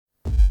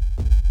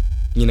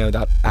you know,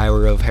 that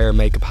hour of hair and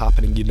makeup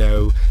happening, you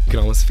know, you can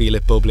almost feel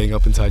it bubbling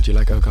up inside you,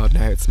 like, oh god,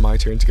 now it's my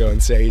turn to go on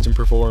stage and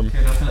perform.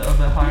 Okay, that's a little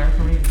bit higher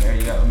for me. There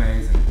you go,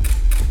 amazing.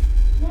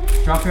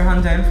 Drop your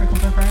hand down for a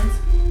couple of frames.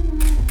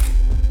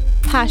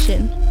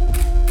 Passion.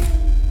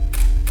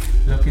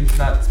 Look into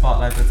that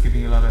spotlight that's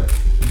giving you a lot of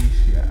heat,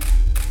 yeah.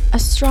 A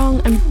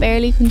strong and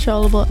barely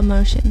controllable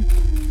emotion.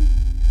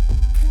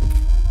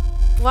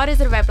 What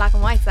is it about black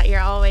and whites that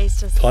you're always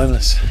just...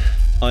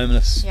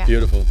 Timeless, yeah.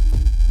 Beautiful,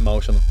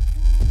 emotional.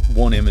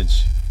 One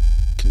image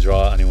can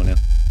draw anyone in.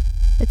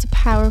 It's a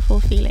powerful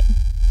feeling.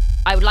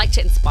 I would like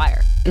to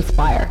inspire.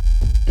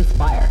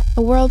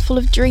 A world full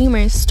of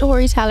dreamers,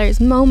 storytellers,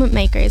 moment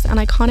makers and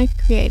iconic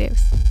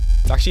creatives.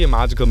 It's actually a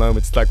magical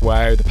moment. It's like,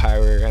 wow, the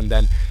power, and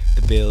then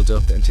the build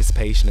up, the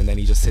anticipation, and then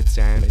he just sits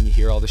down and you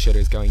hear all the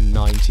shutters going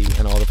 90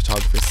 and all the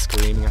photographers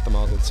screaming at the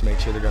models to make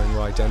sure they're going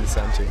right down the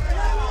centre.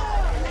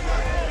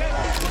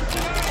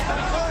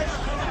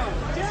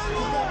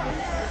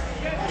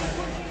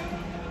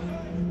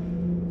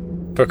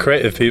 For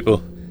creative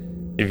people,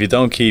 if you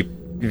don't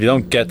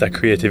get that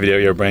creativity out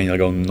of your brain, you'll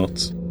go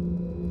nuts.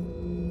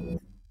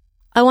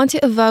 I want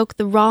to evoke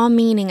the raw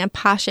meaning and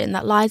passion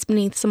that lies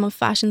beneath some of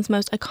fashion's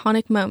most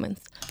iconic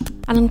moments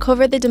and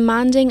uncover the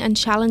demanding and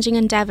challenging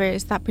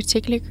endeavours that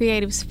particular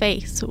creatives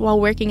face while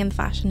working in the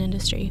fashion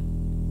industry.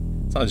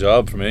 It's not a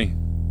job for me.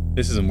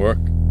 This isn't work.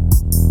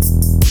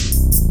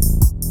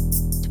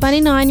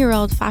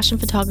 29-year-old fashion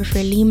photographer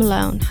Lee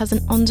Malone has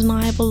an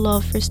undeniable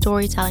love for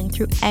storytelling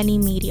through any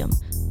medium,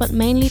 but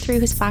mainly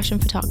through his fashion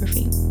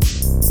photography.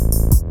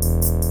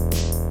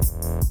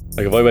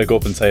 Like, if I wake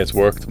up and say it's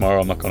work tomorrow,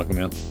 I'm not going to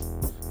come in.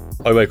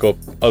 I'll wake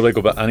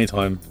up at any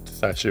time to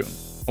start shooting.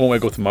 I won't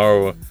wake up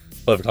tomorrow at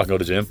 5 o'clock and go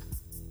to the gym.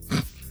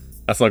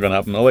 That's not going to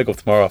happen. I'll wake up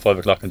tomorrow at 5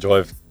 o'clock and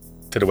drive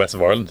to the west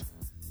of Ireland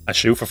and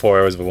shoot for 4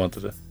 hours if I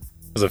wanted to.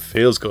 Because it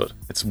feels good.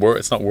 It's work.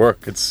 It's not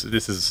work. This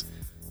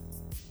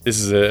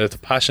is a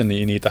passion that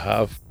you need to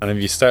have. And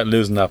if you start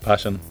losing that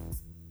passion,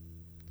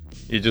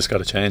 you just got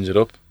to change it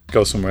up.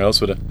 Go somewhere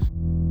else with it.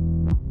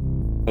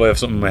 If I have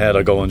something in my head,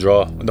 I go and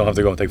draw. I don't have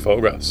to go and take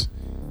photographs.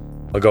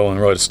 I'll go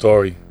and write a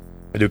story.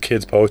 I do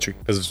kids' poetry.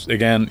 Because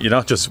again, you're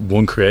not just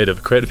one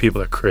creative. Creative people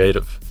are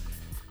creative.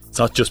 It's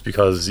not just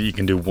because you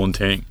can do one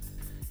thing.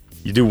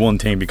 You do one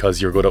thing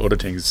because you're good at other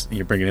things and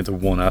you bring it into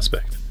one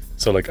aspect.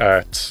 So like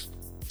art,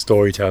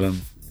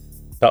 storytelling,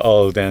 that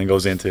all then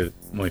goes into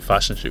my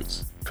fashion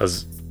shoots.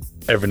 Because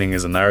everything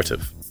is a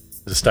narrative.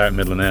 There's a start,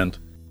 middle and end.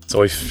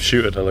 So I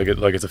shoot it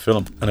like it's a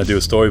film, and I do a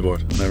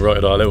storyboard and I write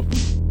it all out.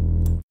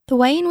 The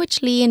way in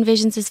which Lee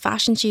envisions his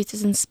fashion shoots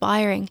is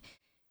inspiring.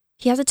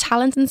 He has a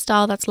talent and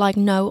style that's like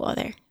no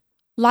other.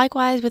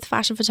 Likewise with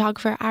fashion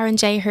photographer Aaron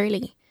J.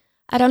 Hurley.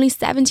 At only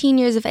 17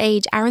 years of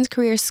age, Aaron's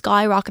career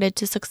skyrocketed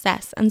to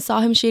success and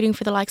saw him shooting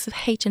for the likes of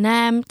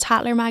H&M,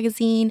 Tatler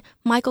magazine,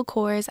 Michael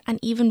Kors and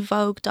even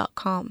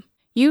Vogue.com.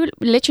 You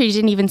literally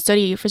didn't even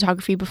study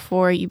photography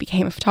before you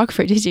became a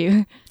photographer, did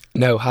you?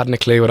 No, hadn't a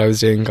clue what I was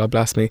doing, God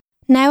bless me.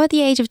 Now at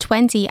the age of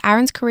 20,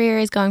 Aaron's career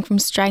is going from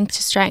strength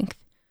to strength.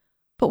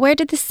 But where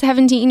did this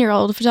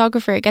 17-year-old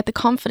photographer get the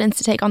confidence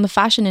to take on the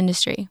fashion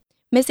industry?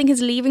 Missing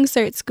his Leaving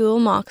Cert school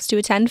mocks to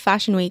attend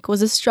Fashion Week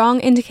was a strong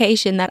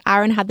indication that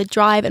Aaron had the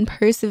drive and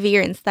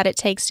perseverance that it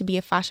takes to be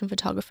a fashion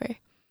photographer.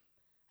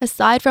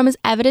 Aside from his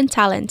evident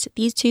talent,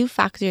 these two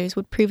factors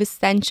would prove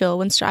essential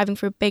when striving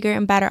for bigger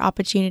and better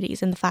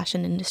opportunities in the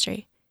fashion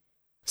industry.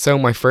 So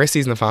my first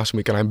season of Fashion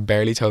Week, and I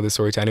barely told this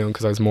story to anyone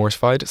because I was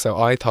mortified, so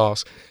I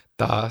thought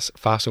that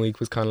Fashion Week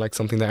was kind of like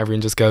something that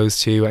everyone just goes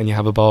to and you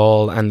have a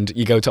ball and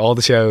you go to all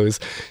the shows.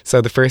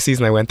 So the first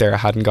season I went there, I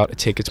hadn't got a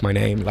ticket to my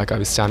name. Like, I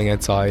was standing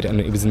outside and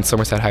it was in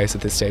Somerset House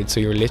at this stage, so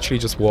you were literally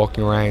just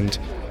walking around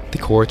the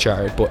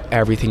courtyard, but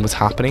everything was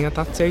happening at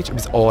that stage. It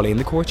was all in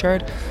the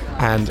courtyard,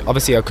 and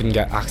obviously I couldn't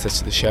get access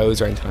to the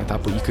shows or anything like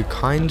that, but you could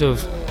kind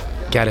of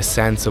get a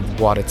sense of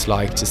what it's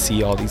like to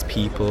see all these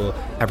people.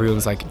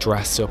 Everyone's like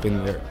dressed up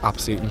in their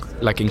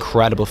absolute like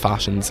incredible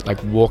fashions,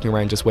 like walking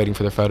around just waiting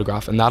for their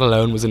photograph, and that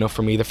alone was enough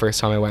for me the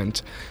first time I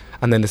went.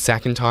 And then the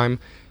second time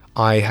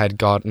I had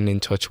gotten in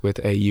touch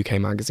with a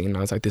UK magazine and I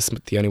was like, this is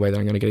the only way that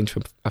I'm going to get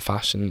into a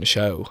fashion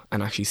show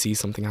and actually see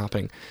something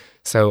happening.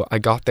 So I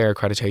got their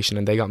accreditation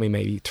and they got me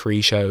maybe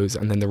 3 shows,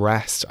 and then the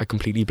rest I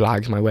completely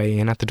blagged my way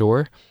in at the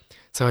door.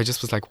 So I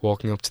just was like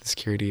walking up to the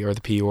security or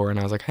the PR and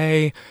I was like,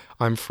 hey,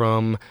 I'm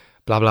from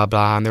blah blah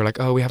blah, and they're like,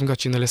 oh, we haven't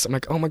got you in the list. I'm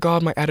like, oh my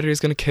god, my editor is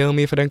going to kill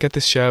me if I don't get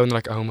this show. And they're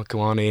like, oh, go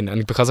on in.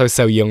 And because I was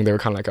so young, they were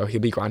kind of like, oh, he'll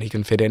be grand, he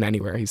can fit in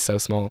anywhere, he's so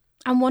small.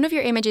 And one of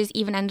your images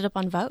even ended up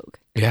on Vogue.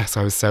 Yes,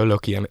 I was so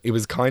lucky, and it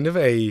was kind of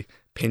a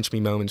pinch me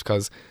moment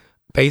because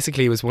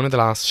basically it was one of the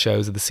last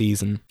shows of the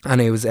season,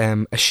 and it was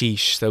a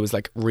sheesh, so it was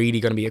like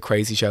really going to be a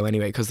crazy show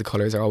anyway because the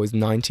colours are always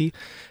 90.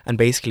 And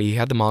basically he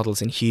had the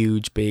models in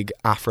huge big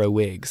afro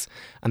wigs,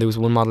 and there was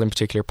one model in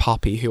particular,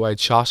 Poppy, who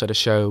I'd shot at a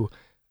show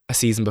a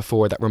season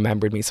before that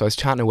remembered me. So I was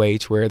chatting away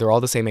to her. They're all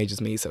the same age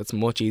as me, so it's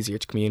much easier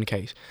to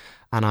communicate.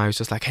 And I was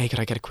just like, hey, could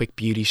I get a quick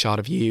beauty shot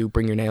of you?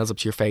 Bring your nails up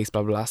to your face,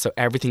 blah, blah, blah. So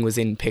everything was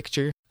in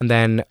picture. And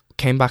then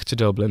came back to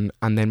Dublin,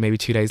 and then maybe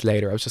 2 days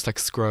later I was just like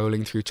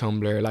scrolling through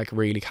Tumblr like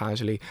really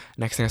casually.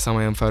 Next thing I saw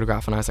my own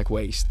photograph and I was like,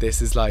 wait,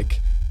 this is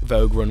like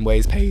Vogue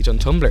Runway's page on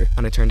Tumblr.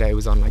 And it turned out it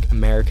was on like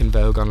American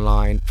Vogue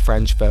Online,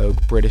 French Vogue,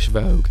 British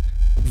Vogue,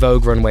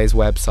 Vogue Runway's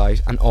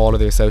website, and all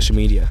of their social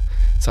media.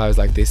 So I was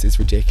like, this is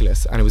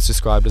ridiculous. And it was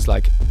described as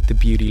like the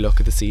beauty look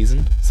of the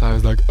season. So I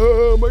was like,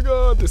 oh my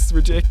God, this is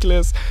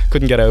ridiculous.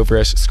 Couldn't get over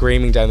it.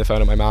 Screaming down the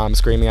phone at my mom,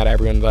 screaming at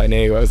everyone that I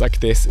knew. I was like,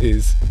 this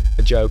is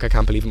a joke. I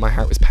can't believe it. My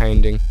heart was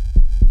pounding.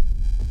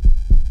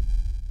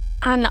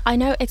 And I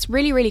know it's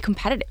really, really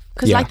competitive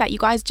because like that, you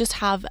guys just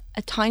have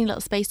a tiny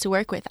little space to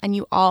work with and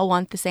you all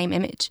want the same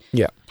image.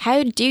 Yeah.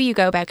 How do you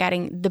go about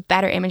getting the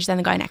better image than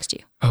the guy next to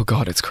you? Oh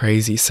God, it's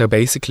crazy. So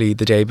basically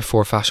the day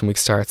before Fashion Week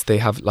starts, they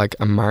have like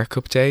a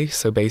markup day.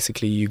 So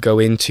basically you go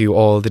into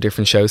all the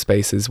different show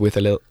spaces with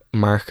a little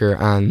marker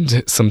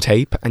and some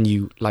tape, and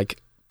you like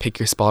pick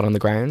your spot on the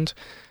ground.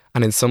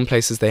 And in some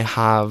places they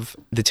have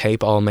the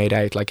tape all made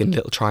out like in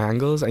little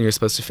triangles, and you're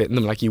supposed to fit in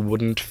them. Like you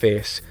wouldn't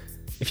fit,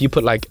 if you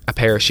put like a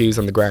pair of shoes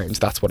on the ground,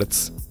 that's what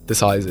the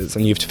size is,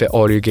 and you have to fit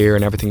all your gear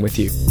and everything with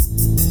you.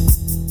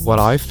 What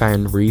I've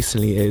found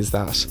recently is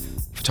that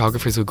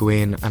photographers will go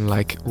in and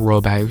like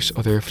rub out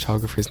other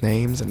photographers'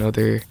 names and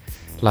other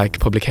like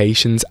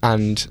publications,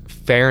 and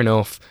fair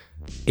enough,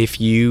 if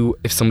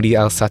somebody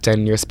else sat down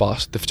in your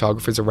spot, the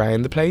photographers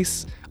around the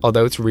place,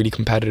 although it's really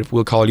competitive,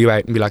 will call you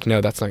out and be like,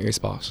 no, that's not your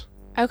spot.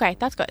 Okay,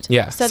 that's good.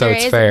 Yeah, so so there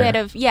it's is fair. a bit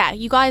of,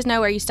 you guys know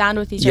where you stand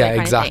with each other. Yeah,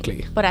 kind exactly.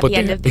 Of thing. But at the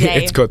end of the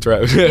day, it's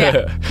cutthroat.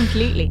 Yeah,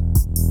 completely.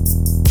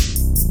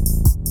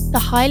 The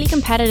highly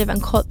competitive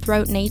and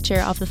cutthroat nature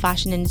of the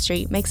fashion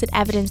industry makes it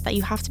evident that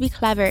you have to be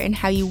clever in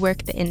how you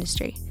work the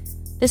industry.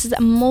 This is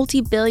a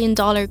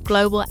multi-billion-dollar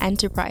global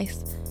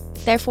enterprise.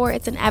 Therefore,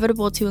 it's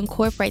inevitable to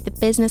incorporate the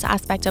business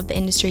aspect of the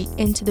industry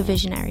into the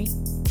visionary.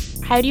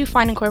 How do you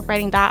find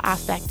incorporating that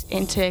aspect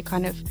into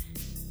kind of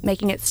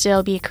making it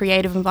still be a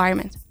creative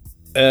environment?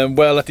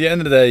 Well, at the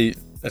end of the day,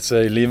 let's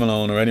say Leave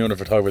Alone or any other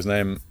photographer's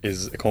name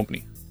is a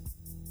company.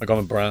 Like, I'm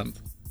a brand.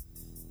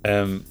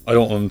 I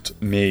don't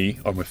want me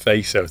or my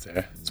face out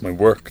there. It's my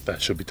work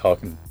that should be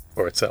talking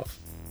for itself,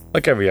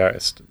 like every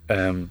artist.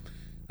 And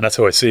that's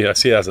how I see it. I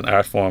see it as an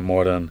art form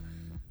more than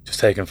just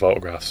taking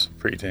photographs,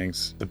 pretty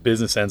things. The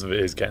business sense of it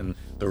is getting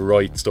the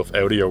right stuff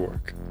out of your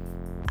work.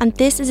 And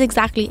this is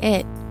exactly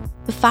it.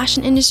 The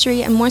fashion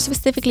industry, and more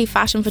specifically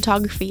fashion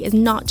photography, is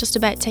not just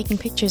about taking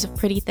pictures of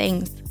pretty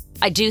things.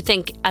 I do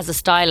think as a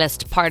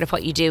stylist, part of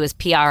what you do is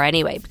PR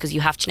anyway, because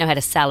you have to know how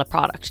to sell a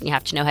product and you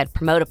have to know how to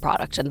promote a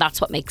product, and that's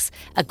what makes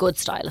a good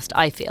stylist,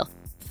 I feel.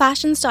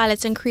 Fashion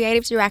stylist and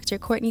creative director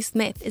Courtney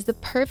Smith is the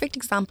perfect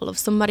example of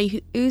somebody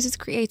who oozes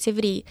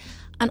creativity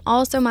and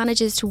also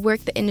manages to work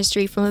the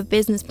industry from a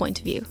business point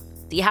of view.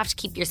 You have to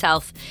keep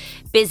yourself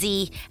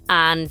busy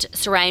and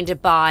surrounded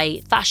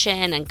by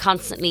fashion and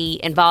constantly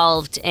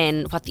involved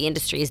in what the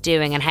industry is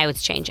doing and how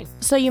it's changing.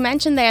 So you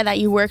mentioned there that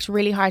you worked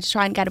really hard to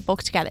try and get a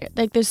book together.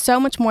 Like, there's so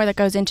much more that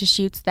goes into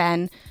shoots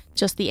than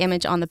just the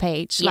image on the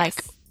page. Yes.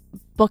 Like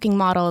booking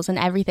models and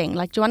everything.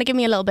 Like, do you want to give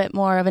me a little bit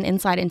more of an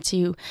insight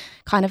into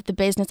kind of the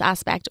business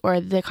aspect or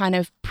the kind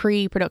of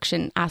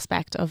pre-production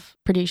aspect of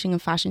producing a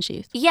fashion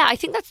shoot? Yeah, I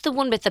think that's the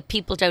one bit that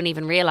people don't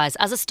even realise.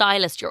 As a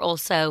stylist, you're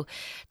also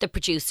the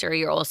producer,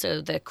 you're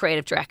also the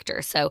creative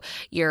director. So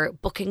you're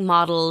booking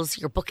models,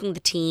 you're booking the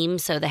team,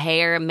 so the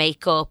hair,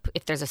 makeup,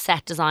 if there's a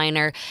set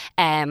designer,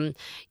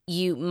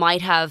 you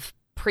might have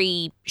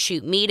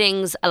pre-shoot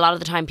meetings. A lot of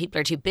the time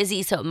people are too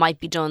busy, so it might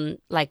be done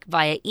like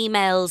via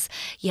emails.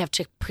 You have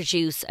to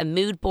produce a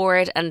mood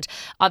board, and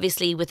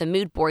obviously with a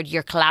mood board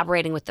you're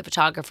collaborating with the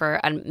photographer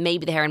and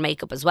maybe the hair and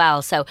makeup as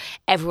well, so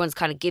everyone's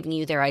kind of giving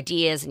you their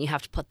ideas and you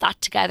have to put that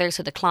together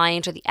so the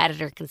client or the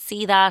editor can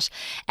see that.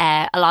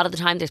 A lot of the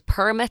time there's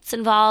permits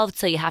involved,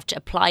 so you have to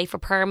apply for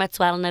permits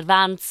well in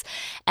advance.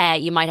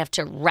 You might have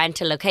to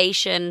rent a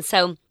location,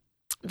 so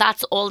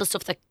that's all the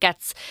stuff that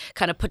gets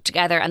kind of put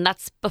together, and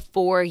that's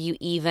before you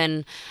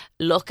even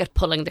look at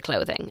pulling the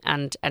clothing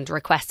and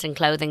requesting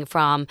clothing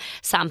from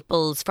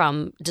samples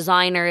from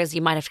designers.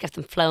 You might have to get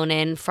them flown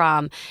in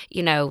from,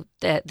 you know,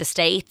 the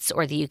States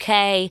or the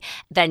UK.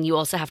 Then you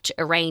also have to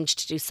arrange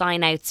to do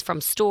sign outs from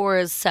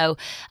stores. So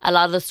a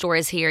lot of the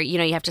stores here, you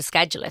know, you have to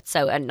schedule it.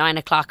 So at 9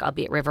 o'clock I'll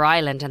be at River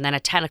Island, and then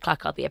at 10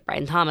 o'clock I'll be at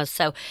Brown Thomas.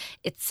 So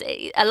it's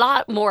a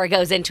lot more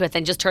goes into it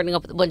than just turning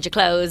up with a bunch of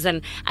clothes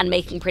and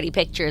making pretty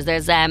pictures.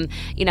 There's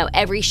you know,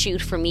 every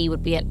shoot for me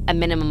would be a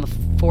minimum of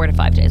 4 to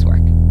 5 days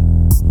work.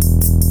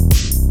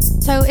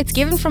 So it's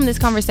given from this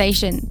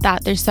conversation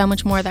that there's so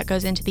much more that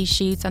goes into these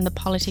shoots and the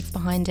politics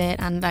behind it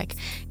and like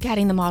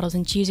getting the models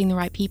and choosing the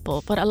right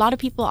people. But a lot of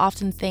people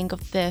often think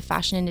of the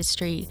fashion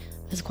industry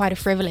as quite a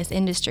frivolous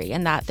industry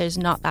and that there's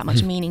not that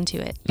much meaning to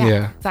it.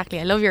 Yeah. Exactly.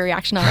 I love your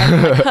reaction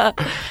already.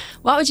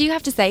 What would you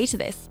have to say to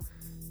this?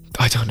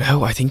 I don't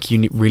know. I think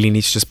you really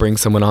need to just bring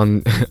someone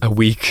on a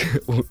week,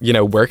 you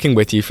know, working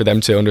with you for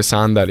them to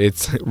understand that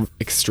it's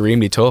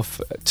extremely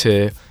tough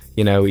to,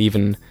 you know,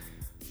 even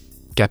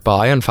get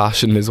by on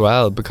fashion as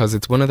well, because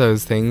it's one of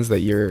those things that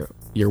you're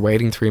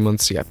waiting 3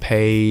 months to get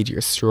paid,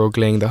 you're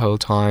struggling the whole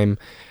time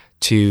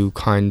to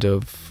kind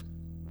of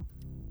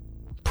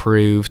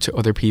prove to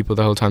other people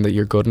the whole time that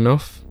you're good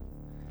enough.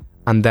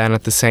 And then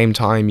at the same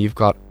time, you've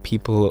got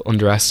people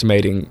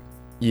underestimating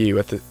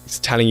you,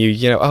 telling you,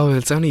 you know, oh,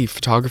 it's only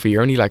photography.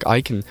 You're only like,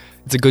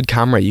 it's a good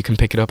camera. You can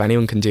pick it up.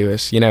 Anyone can do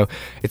it. You know,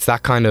 it's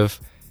that kind of,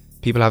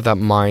 people have that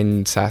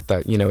mindset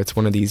that, you know, it's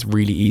one of these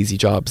really easy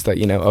jobs that,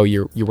 you know, oh,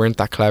 you weren't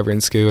that clever in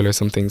school or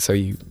something, so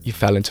you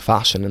fell into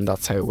fashion and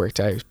that's how it worked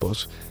out.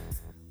 But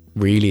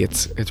really,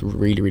 it's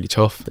really, really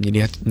tough, and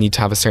you need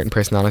to have a certain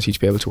personality to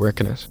be able to work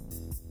in it.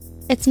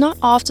 It's not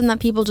often that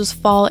people just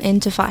fall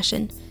into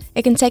fashion.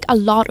 It can take a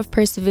lot of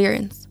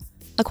perseverance.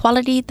 A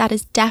quality that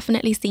is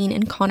definitely seen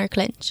in Conor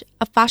Clinch,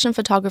 a fashion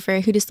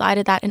photographer who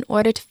decided that in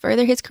order to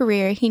further his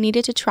career, he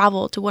needed to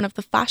travel to one of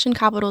the fashion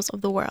capitals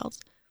of the world.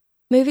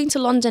 Moving to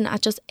London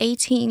at just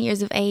 18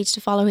 years of age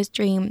to follow his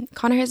dream,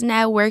 Conor has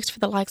now worked for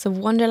the likes of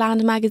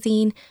Wonderland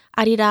magazine,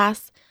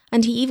 Adidas,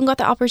 and he even got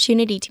the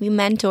opportunity to be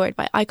mentored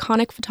by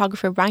iconic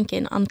photographer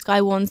Rankin on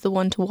Sky One's The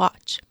One to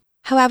Watch.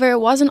 However, it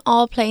wasn't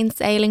all plain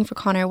sailing for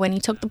Conor when he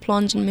took the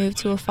plunge and moved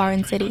to a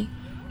foreign city.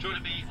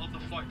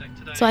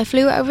 So I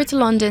flew over to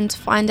London to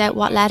find out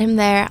what led him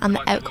there and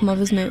the outcome of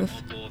his move.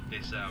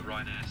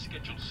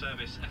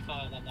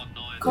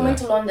 Coming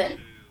to London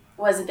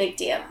was a big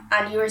deal,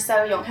 and you were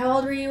so young. How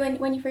old were you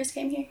when you first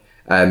came here?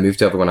 I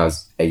moved over when I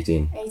was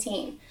 18.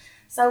 18.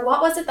 So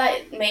what was it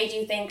that made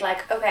you think,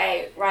 like,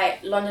 okay,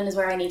 right, London is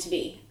where I need to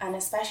be, and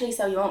especially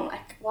so young?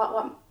 Like,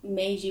 what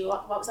made you?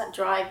 What was that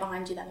drive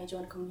behind you that made you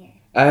want to come here?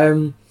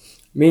 I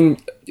mean,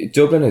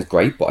 Dublin is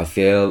great, but I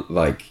feel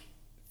like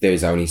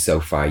there's only so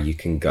far you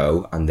can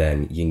go, and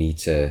then you need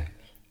to,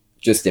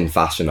 just in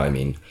fashion, I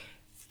mean,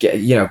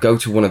 go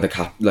to one of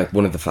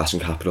the fashion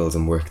capitals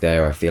and work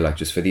there. I feel like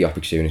just for the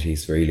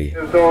opportunities, really.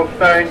 So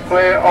staying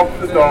clear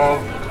of the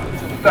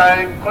doors.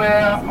 Staying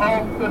clear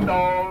of the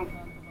doors.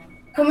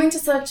 Coming to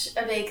such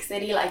a big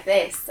city like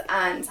this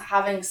and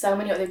having so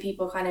many other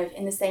people kind of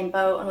in the same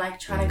boat and like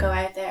trying to go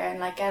out there and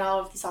like get all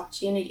of these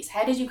opportunities,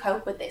 how did you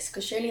cope with this?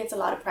 Because surely it's a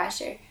lot of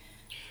pressure.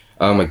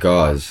 Oh my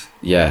God,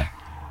 yeah.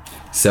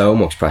 So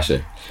much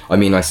pressure. I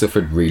mean, I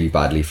suffered really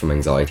badly from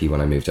anxiety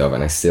when I moved over,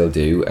 and I still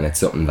do, and it's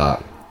something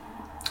that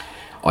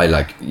I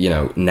like, you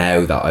know,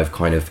 now that I've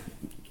kind of,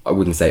 I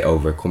wouldn't say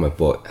overcome it,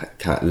 but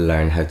can't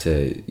learn how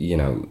to, you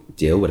know,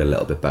 deal with it a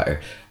little bit better.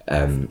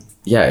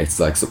 Yeah, it's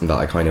like something that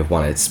I kind of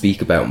want to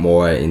speak about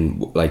more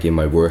in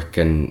my work,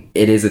 and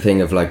it is a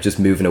thing of like just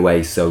moving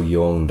away so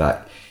young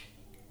that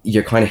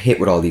you're kind of hit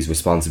with all these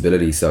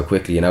responsibilities so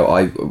quickly. You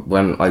know,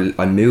 when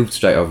I moved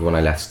straight over when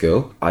I left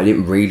school, I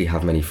didn't really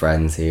have many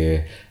friends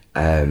here.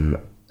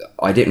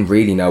 I didn't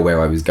really know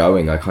where I was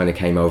going. I kind of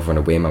came over on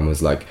a whim and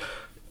was like,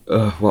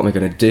 what am I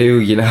going to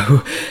do, you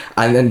know?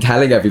 And then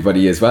telling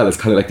everybody as well is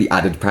kind of like the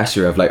added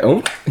pressure of like,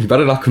 oh, you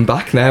better not come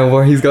back now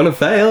or he's going to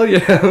fail, you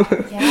know?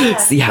 Yeah.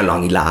 See how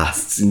long he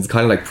lasts. And it's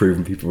kind of like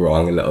proving people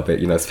wrong a little bit,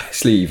 you know,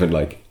 especially even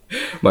like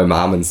my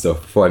mom and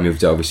stuff. Before I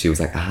moved over, she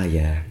was like,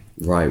 yeah,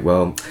 right,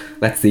 well,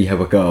 let's see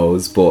how it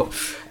goes. But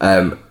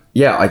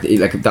yeah,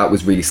 that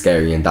was really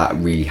scary, and that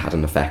really had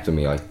an effect on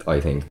me,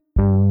 I think.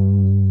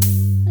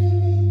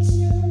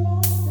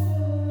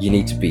 You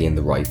need to be in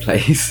the right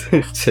place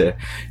to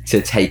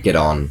take it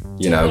on,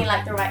 you know. Mean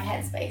like the right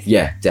headspace?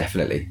 Yeah,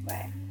 definitely.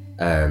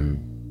 Right.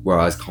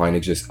 Whereas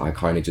I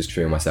kind of just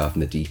threw myself in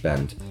the deep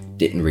end,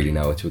 didn't really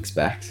know what to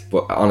expect.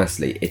 But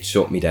honestly, it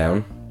shut me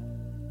down.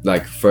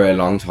 Like for a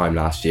long time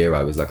last year,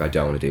 I was like, I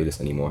don't want to do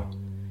this anymore.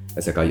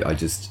 It's like I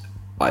just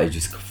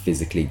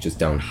physically just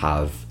don't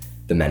have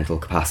the mental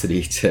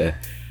capacity to,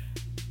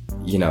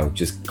 you know,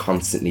 just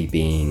constantly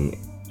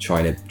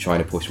trying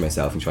to push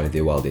myself and trying to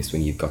do all this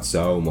when you've got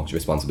so much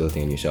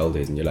responsibility on your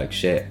shoulders and you're like,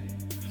 shit,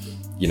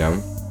 you know?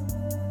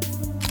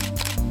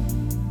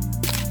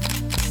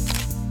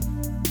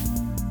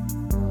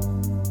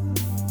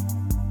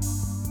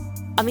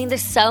 I mean,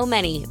 there's so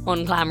many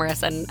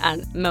unglamorous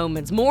and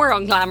moments, more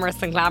unglamorous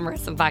than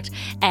glamorous, in fact.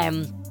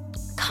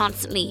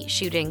 Constantly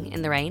shooting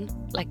in the rain,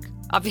 like,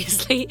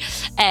 obviously.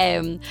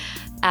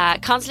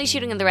 Constantly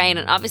shooting in the rain,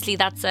 and obviously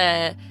that's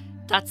a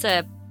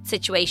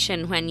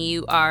situation when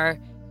you are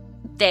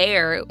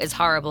there is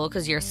horrible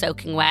because you're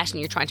soaking wet and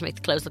you're trying to make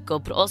the clothes look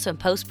good, but also in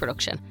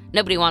post-production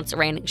nobody wants a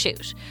raining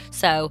shoot.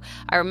 So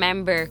I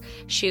remember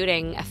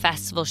shooting a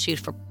festival shoot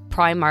for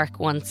Primark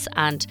once,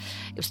 and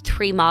it was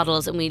 3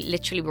 models, and we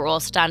literally were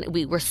all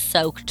we were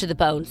soaked to the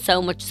bone,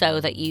 so much so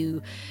that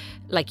you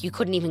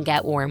couldn't even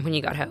get warm when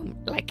you got home.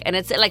 And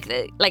it's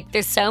like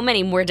there's so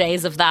many more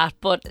days of that,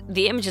 but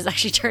the images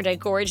actually turned out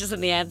gorgeous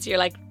in the end, so you're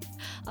like,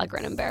 I'll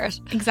grin and bear it.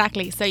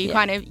 Exactly. So you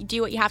kind of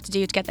do what you have to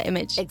do to get the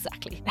image.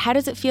 Exactly. How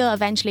does it feel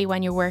eventually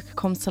when your work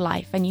comes to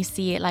life and you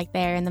see it like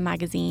there in the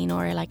magazine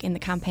or like in the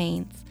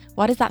campaigns?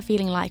 What is that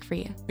feeling like for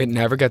you? It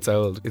never gets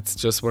old. It's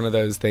just one of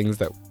those things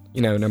that,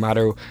 you know, no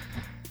matter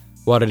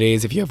what it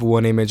is. If you have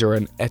one image or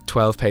a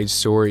 12-page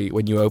story,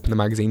 when you open the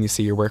magazine, you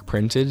see your work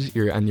printed,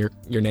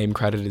 your name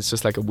credited. It's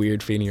just like a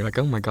weird feeling. You're like,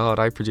 oh my God,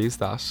 I produced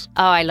that.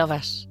 Oh, I love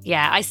it.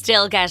 Yeah, I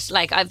still get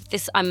like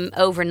I'm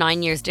over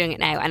 9 years doing it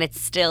now, and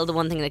it's still the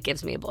one thing that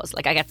gives me a buzz.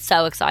 Like I get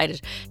so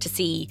excited to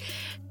see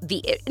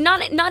the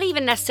not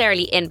even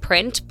necessarily in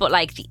print, but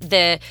like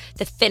the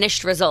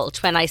finished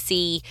result when I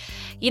see,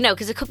 you know,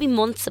 because it could be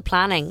months of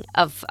planning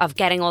of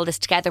getting all this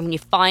together. When you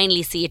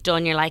finally see it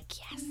done, you're like,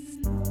 yes.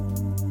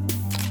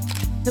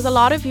 Because a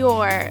lot of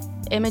your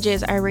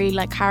images are really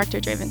like character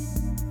driven.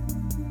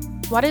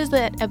 What is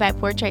it about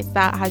portraits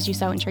that has you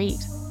so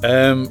intrigued?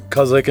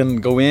 Because I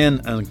can go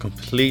in and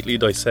completely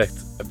dissect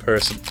a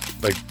person,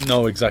 like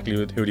know exactly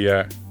who they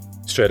are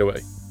straight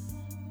away,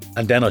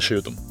 and then I'll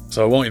shoot them.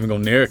 So I won't even go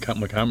near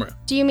my camera.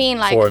 Do you mean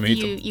like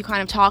you you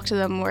kind of talk to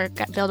them or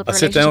build up a relationship? I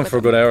sit down for a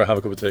with good them? hour, have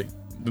a cup of tea.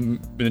 The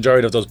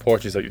majority of those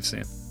portraits that you've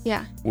seen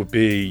Yeah. would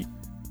be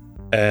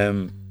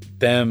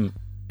them.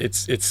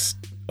 It's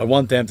I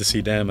want them to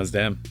see them as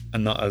them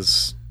and not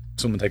as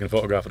someone taking a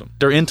photograph of them.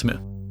 They're intimate.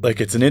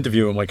 Like it's an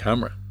interview with my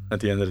camera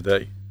at the end of the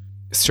day.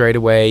 Straight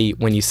away,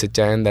 when you sit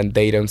down, then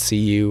they don't see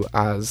you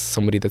as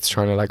somebody that's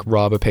trying to like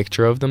rob a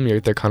picture of them.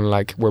 They're kind of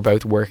like, we're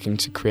both working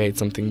to create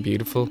something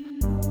beautiful.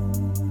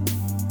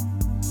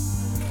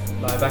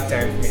 Lie back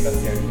down for me,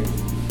 that's the only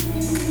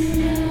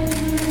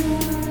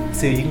thing.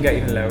 So you can get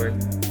even lower.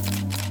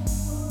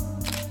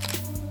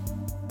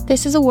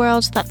 This is a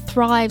world that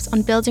thrives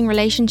on building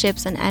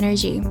relationships and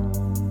energy.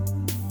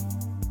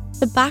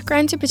 The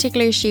background to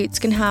particular shoots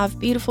can have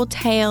beautiful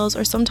tales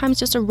or sometimes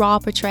just a raw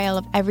portrayal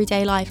of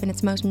everyday life in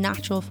its most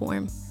natural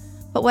form.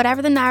 But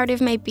whatever the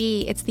narrative may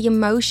be, it's the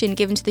emotion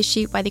given to the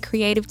shoot by the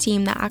creative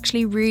team that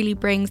actually really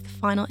brings the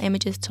final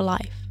images to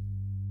life.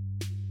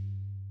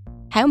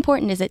 How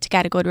important is it to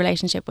get a good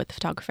relationship with the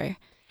photographer?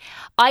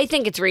 I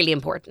think it's really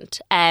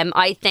important.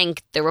 I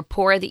think the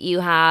rapport that you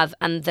have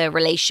and the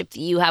relationship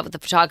that you have with the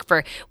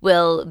photographer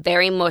will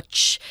very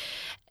much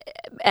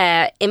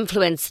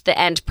influence the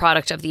end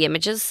product of the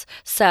images.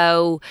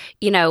 So,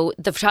 you know,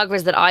 the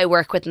photographers that I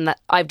work with and that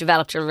I've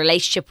developed a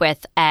relationship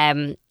with,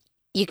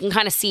 you can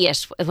kind of see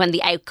it when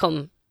the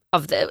outcome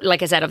of the,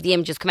 like I said, of the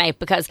images come out.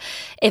 Because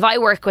if I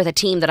work with a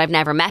team that I've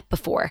never met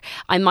before,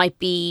 I might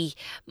be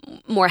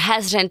more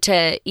hesitant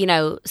to, you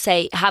know,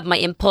 say, have my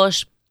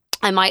input.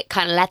 I might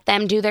kind of let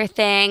them do their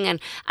thing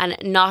and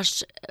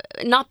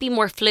not be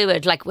more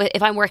fluid. Like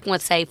if I'm working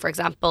with, say, for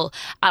example,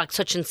 Alex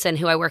Hutchinson,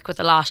 who I work with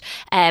a lot,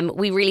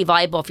 we really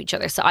vibe off each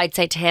other. So I'd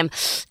say to him,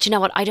 do you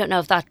know what? I don't know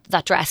if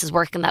that dress is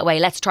working that way.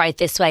 Let's try it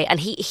this way. And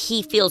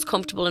he feels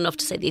comfortable enough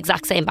to say the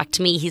exact same back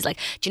to me. He's like,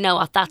 do you know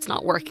what? That's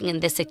not working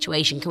in this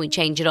situation. Can we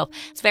change it up?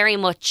 It's very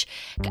much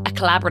a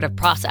collaborative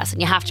process,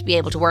 and you have to be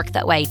able to work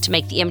that way to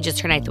make the images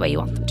turn out the way you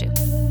want them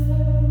to.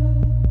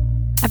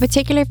 A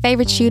particular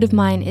favourite shoot of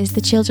mine is The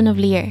Children of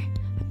Lear,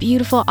 a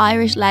beautiful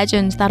Irish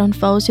legend that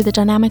unfolds through the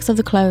dynamics of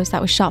the clothes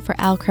that was shot for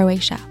Elle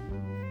Croatia.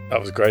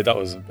 That was great. That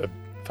was a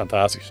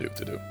fantastic shoot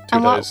to do. 2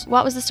 And days.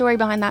 what was the story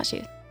behind that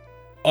shoot?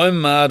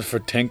 I'm mad for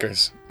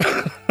tinkers.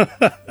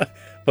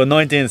 But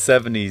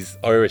 1970s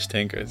Irish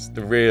tinkers,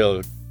 the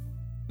real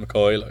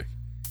McCoy, like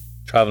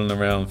travelling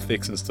around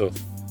fixing stuff,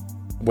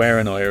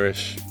 wearing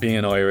Irish,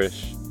 being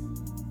Irish,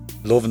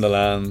 loving the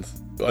land.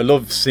 I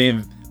love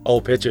seeing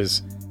old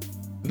pictures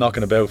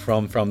knocking about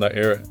from that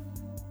era.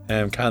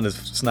 Candace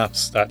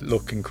snaps that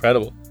look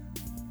incredible,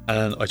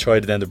 and I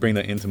tried then to bring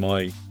that into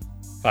my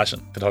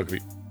fashion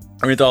photography.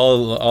 I mean,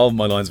 all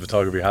my lines of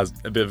photography has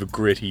a bit of a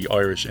gritty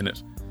Irish in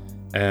it.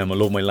 I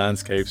love my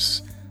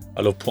landscapes.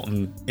 I love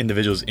putting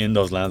individuals in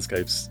those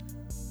landscapes.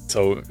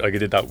 So I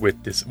did that with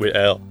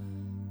Elle.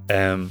 I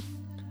have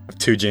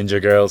 2 ginger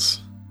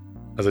girls,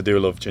 as I do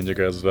love ginger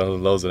girls as well.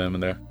 Loads of them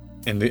in there.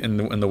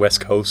 In the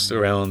west coast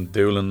around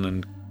Doolin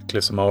and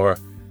Cliffs of Moher.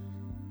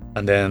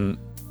 And then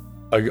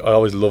I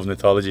always love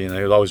mythology, and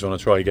I always want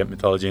to try to get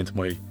mythology into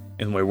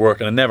my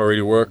work, and it never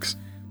really works.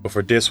 But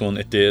for this one,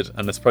 it did,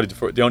 and it's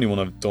probably the only one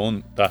I've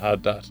done that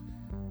had that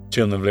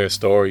Children of Lear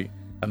story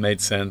and made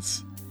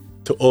sense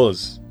to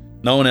us.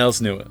 No one else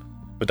knew it,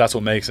 but that's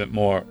what makes it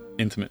more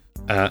intimate,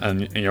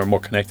 and you're more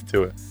connected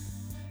to it.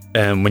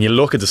 And when you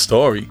look at the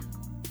story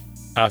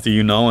after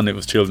you knowing it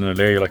was Children of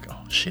Lear, you're like,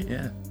 oh shit,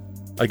 yeah,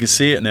 I can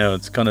see it now.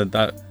 It's kind of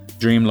that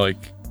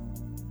dreamlike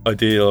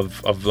ideal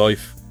of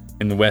life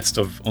in the west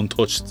of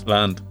untouched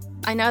land.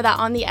 I know that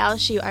on the Elle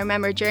shoot, I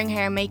remember during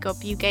hair and makeup,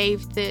 you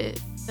gave the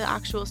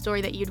actual story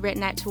that you'd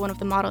written out to one of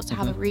the models to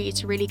have a read,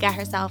 to really get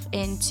herself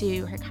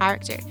into her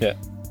character. Yeah.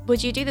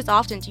 Would you do this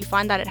often? Do you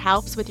find that it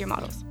helps with your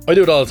models? I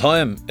do it all the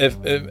time.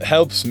 It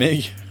helps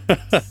me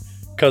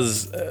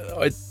because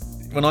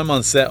when I'm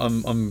on set,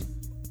 I'm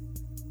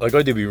like,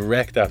 I do be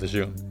wrecked after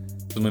shooting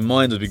because my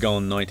mind will be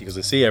going 90 because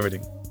I see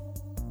everything,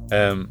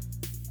 and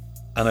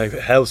it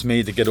helps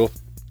me to get up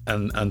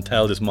and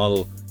tell this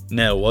model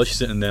now while she's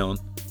sitting down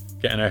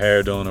getting her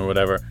hair done or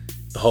whatever,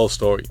 the whole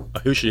story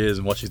of who she is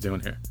and what she's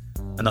doing here,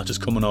 and not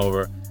just coming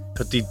over,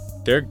 because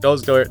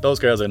those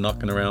girls are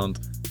knocking around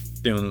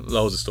doing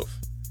loads of stuff.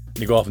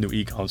 You go off and do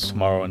econs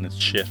tomorrow and it's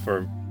shit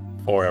for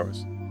 4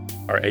 hours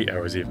or 8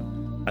 hours even.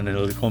 and then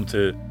they'll come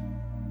to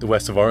the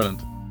west of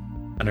Ireland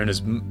and they're in this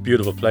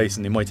beautiful place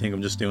and they might think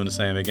I'm just doing the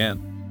same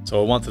again. So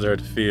I wanted her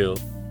to feel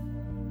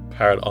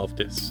part of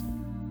this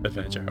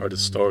adventure or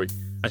this story,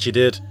 and she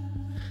did.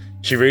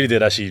 She really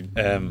did. Actually,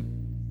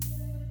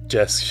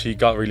 Jess, she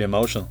got really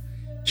emotional.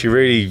 She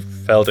really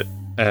felt it,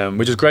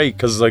 which is great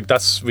because like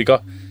we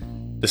got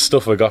the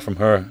stuff I got from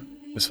her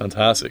was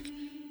fantastic.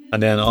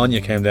 And then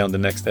Anya came down the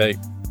next day,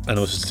 and it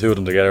was just the two of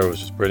them together. It was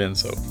just brilliant.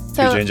 So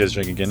two gingers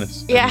drinking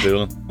Guinness. Yeah.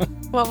 Doing.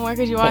 What more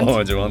could you want? What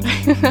more do you want?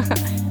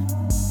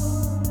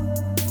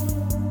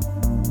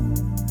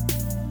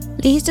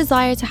 Lee's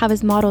desire to have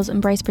his models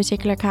embrace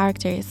particular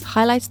characters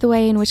highlights the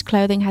way in which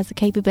clothing has the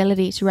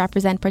capability to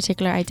represent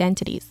particular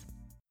identities.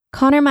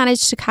 Connor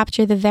managed to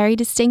capture the very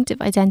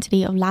distinctive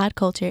identity of lad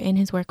culture in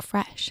his work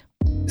Fresh.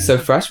 So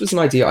Fresh was an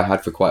idea I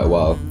had for quite a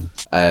while.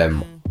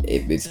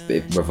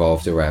 It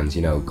revolved around,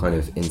 kind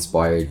of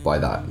inspired by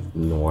that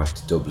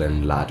North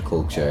Dublin lad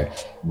culture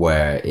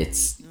where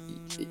it's,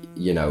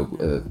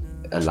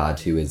 a lad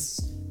who is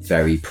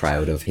very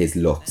proud of his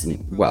looks and,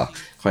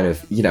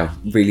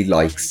 really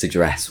likes to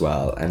dress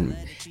well and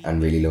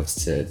really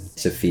loves to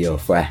feel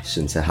fresh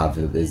and to have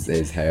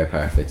his hair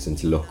perfect and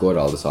to look good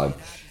all the time.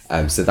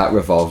 So that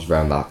revolves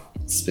around that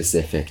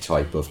specific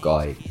type of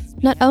guy.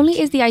 Not only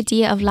is the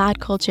idea of lad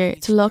culture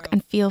to look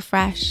and feel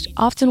fresh,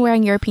 often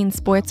wearing European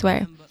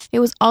sportswear, it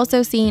was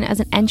also seen as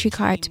an entry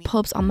card to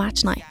pubs on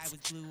match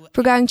nights.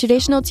 Forgoing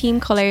traditional team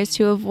colours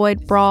to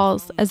avoid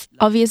brawls, as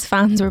obvious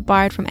fans were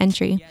barred from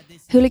entry,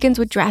 hooligans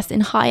would dress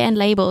in high-end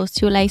labels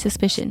to allay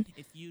suspicion.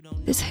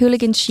 This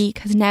hooligan chic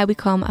has now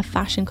become a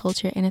fashion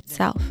culture in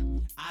itself.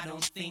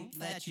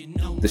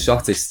 The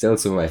shots are still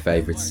some of my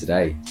favourites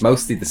today.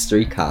 Mostly the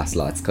street cast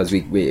lads, because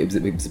it was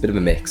a bit of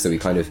a mix, so we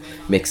kind of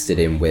mixed it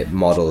in with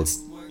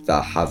models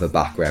that have a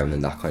background in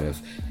that kind of,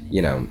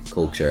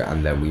 culture,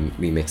 and then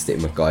we mixed it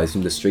in with guys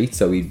from the street.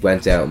 So we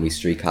went out and we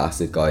street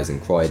casted guys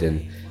in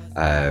Croydon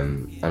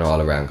and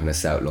all around kind of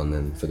South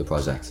London for the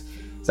project.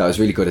 So it was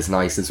really good. It's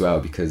nice as well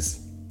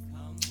because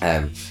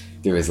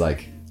there is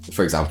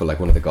for example,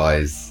 one of the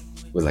guys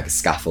was like a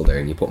scaffolder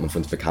and you put him in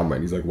front of the camera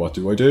and he's like, what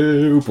do I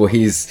do? But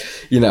he's,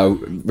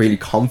 really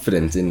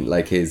confident in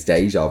his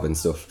day job and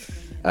stuff.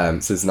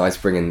 So it's nice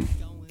bringing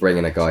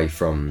a guy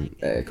from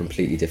a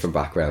completely different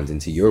background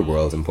into your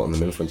world and putting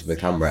them in front of the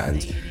camera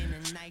and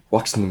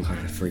watching them kind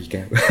of freak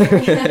out.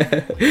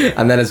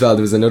 And then as well,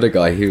 there was another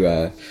guy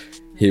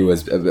who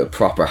was a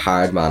proper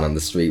hard man on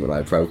the street when I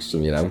approached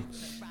him,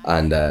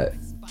 and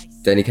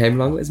then he came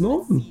along with his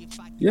mum.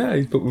 Yeah,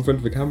 he put me in front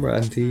of the camera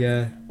and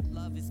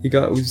he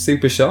was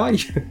super shy.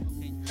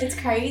 It's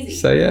crazy.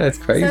 So yeah, it's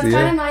crazy. So it's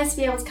kind of nice to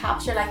be able to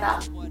capture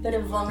that bit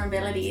of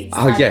vulnerability.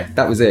 Oh yeah,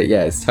 that was it.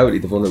 Yeah, it's totally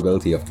the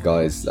vulnerability of the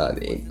guys that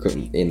in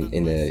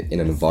an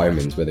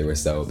environment where they were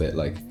so a bit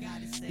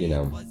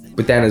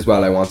But then as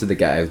well, I wanted to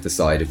get out the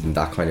side of them,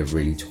 that kind of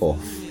really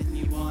tough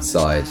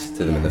side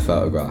to them in the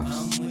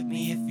photographs. Come with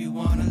me if you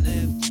wanna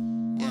live.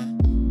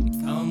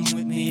 Come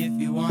with me if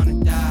you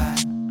wanna die.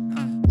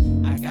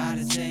 I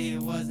gotta say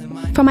it wasn't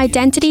my. From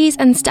identities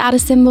and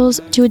status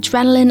symbols to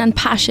adrenaline and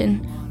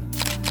passion,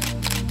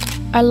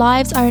 our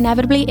lives are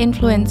inevitably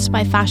influenced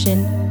by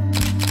fashion.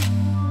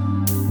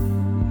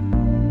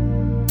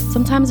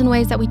 Sometimes in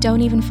ways that we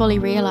don't even fully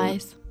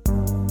realise.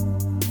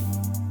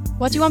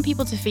 What do you want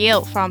people to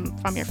feel from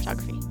your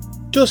photography?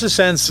 Just a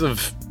sense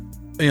of,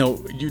 I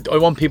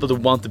want people to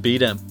want to be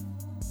them.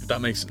 If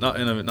that makes not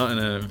in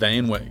a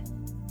vain way,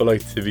 but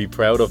to be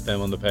proud of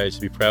them on the page,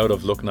 to be proud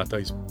of looking at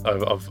those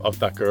of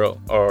that girl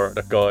or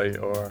that guy.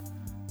 Or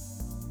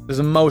there's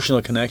an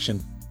emotional connection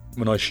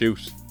when I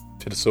shoot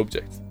to the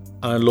subject,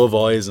 and I love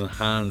eyes and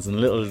hands and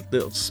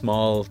little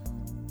small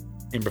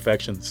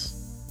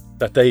imperfections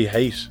that they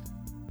hate,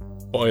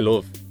 but I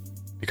love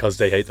because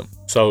they hate them.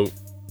 So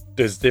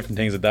there's different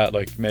things like that,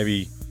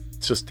 maybe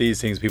it's just these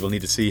things people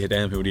need to see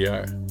them who they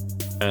are,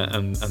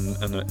 and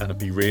it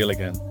be real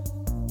again.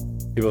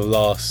 People have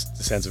lost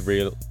the sense of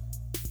real.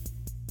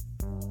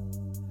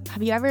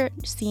 Have you ever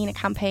seen a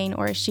campaign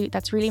or a shoot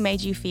that's really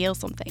made you feel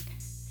something?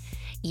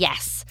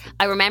 Yes,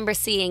 I remember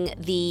seeing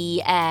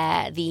the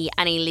Annie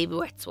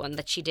Leibovitz one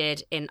that she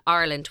did in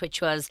Ireland,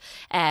 which was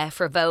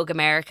for Vogue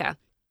America,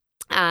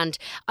 and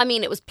I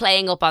mean it was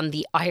playing up on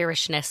the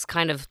Irishness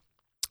kind of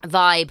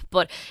vibe,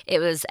 but it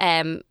was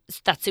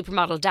that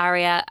supermodel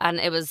Daria, and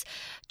it was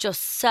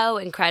just so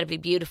incredibly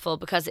beautiful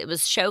because it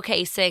was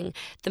showcasing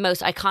the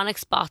most iconic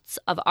spots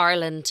of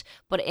Ireland,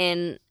 but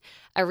in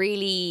a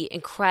really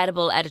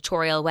incredible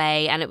editorial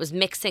way, and it was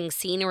mixing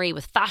scenery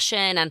with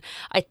fashion, and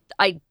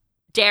I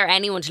dare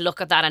anyone to look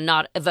at that and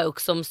not evoke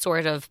some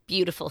sort of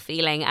beautiful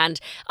feeling, and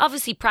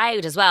obviously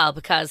proud as well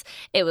because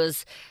it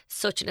was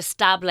such an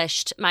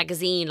established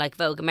magazine like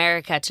Vogue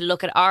America to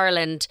look at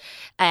Ireland,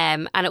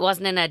 and it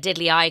wasn't in a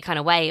diddly eye kind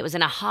of way, it was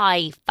in a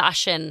high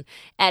fashion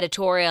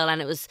editorial,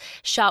 and it was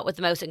shot with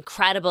the most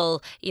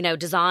incredible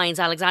designs.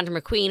 Alexander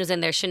McQueen was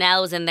in there,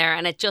 Chanel was in there,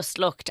 and it just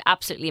looked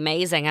absolutely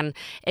amazing. And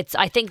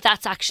I think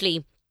that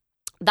actually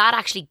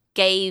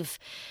gave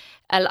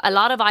a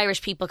lot of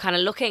Irish people kind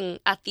of looking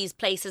at these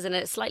places in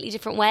a slightly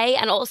different way,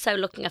 and also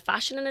looking at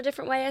fashion in a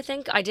different way, I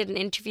think. I did an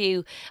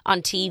interview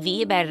on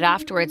TV about it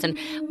afterwards, and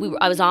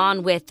I was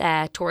on with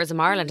Tourism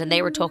Ireland, and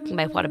they were talking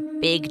about what a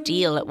big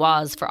deal it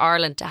was for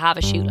Ireland to have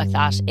a shoot like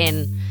that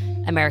in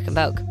American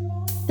Vogue.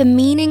 The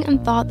meaning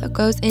and thought that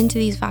goes into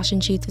these fashion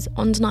shoots is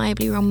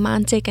undeniably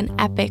romantic and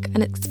epic,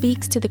 and it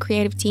speaks to the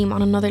creative team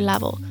on another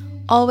level,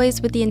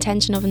 always with the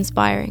intention of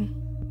inspiring.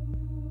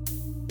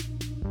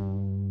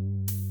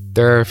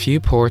 There are a few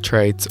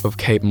portraits of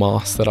Kate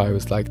Moss that I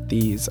was like,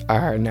 these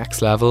are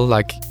next level.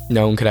 Like,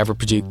 no one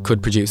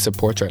could produce a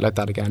portrait like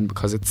that again,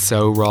 because it's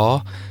so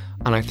raw.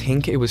 And I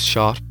think it was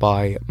shot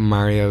by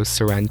Mario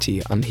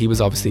Sorrenti, and he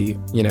was obviously,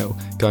 you know,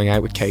 going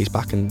out with Kate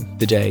back in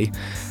the day.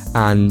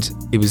 And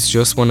it was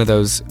just one of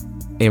those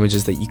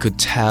images that you could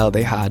tell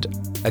they had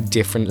a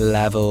different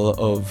level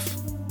of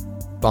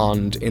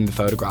bond in the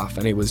photograph,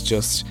 and it was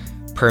just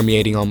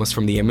permeating almost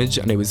from the image.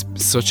 And it was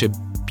such a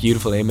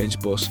beautiful image,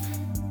 but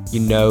you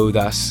know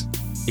that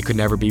it could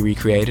never be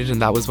recreated, and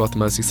that was what the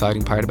most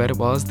exciting part about it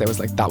was. There was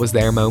like, that was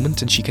their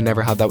moment, and she can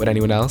never have that with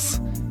anyone else,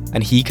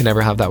 and he can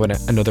never have that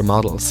with another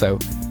model. So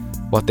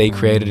what they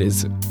created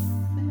is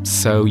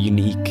so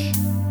unique.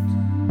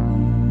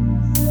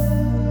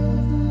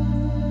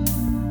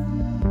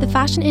 The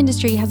fashion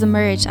industry has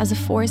emerged as a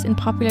force in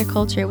popular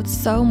culture with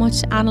so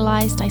much to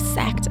analyse,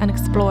 dissect and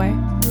explore.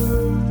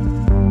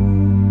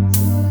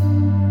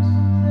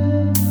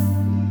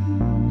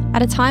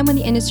 At a time when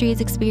the industry is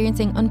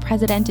experiencing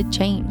unprecedented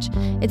change,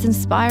 it's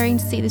inspiring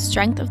to see the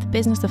strength of the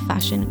business of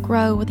fashion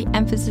grow, with the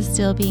emphasis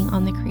still being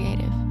on the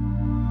creative.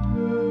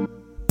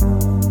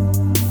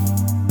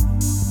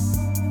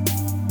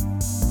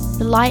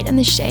 The light and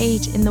the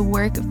shade in the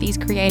work of these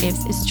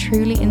creatives is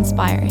truly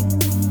inspiring.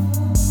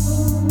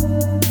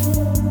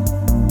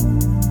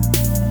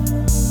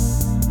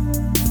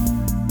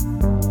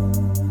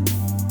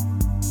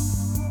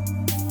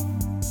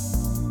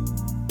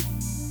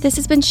 This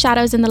has been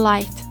Shadows in the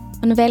Light,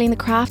 unveiling the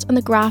craft and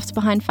the graft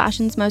behind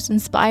fashion's most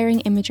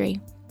inspiring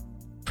imagery.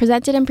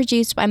 Presented and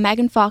produced by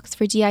Megan Fox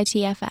for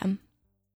DITFM.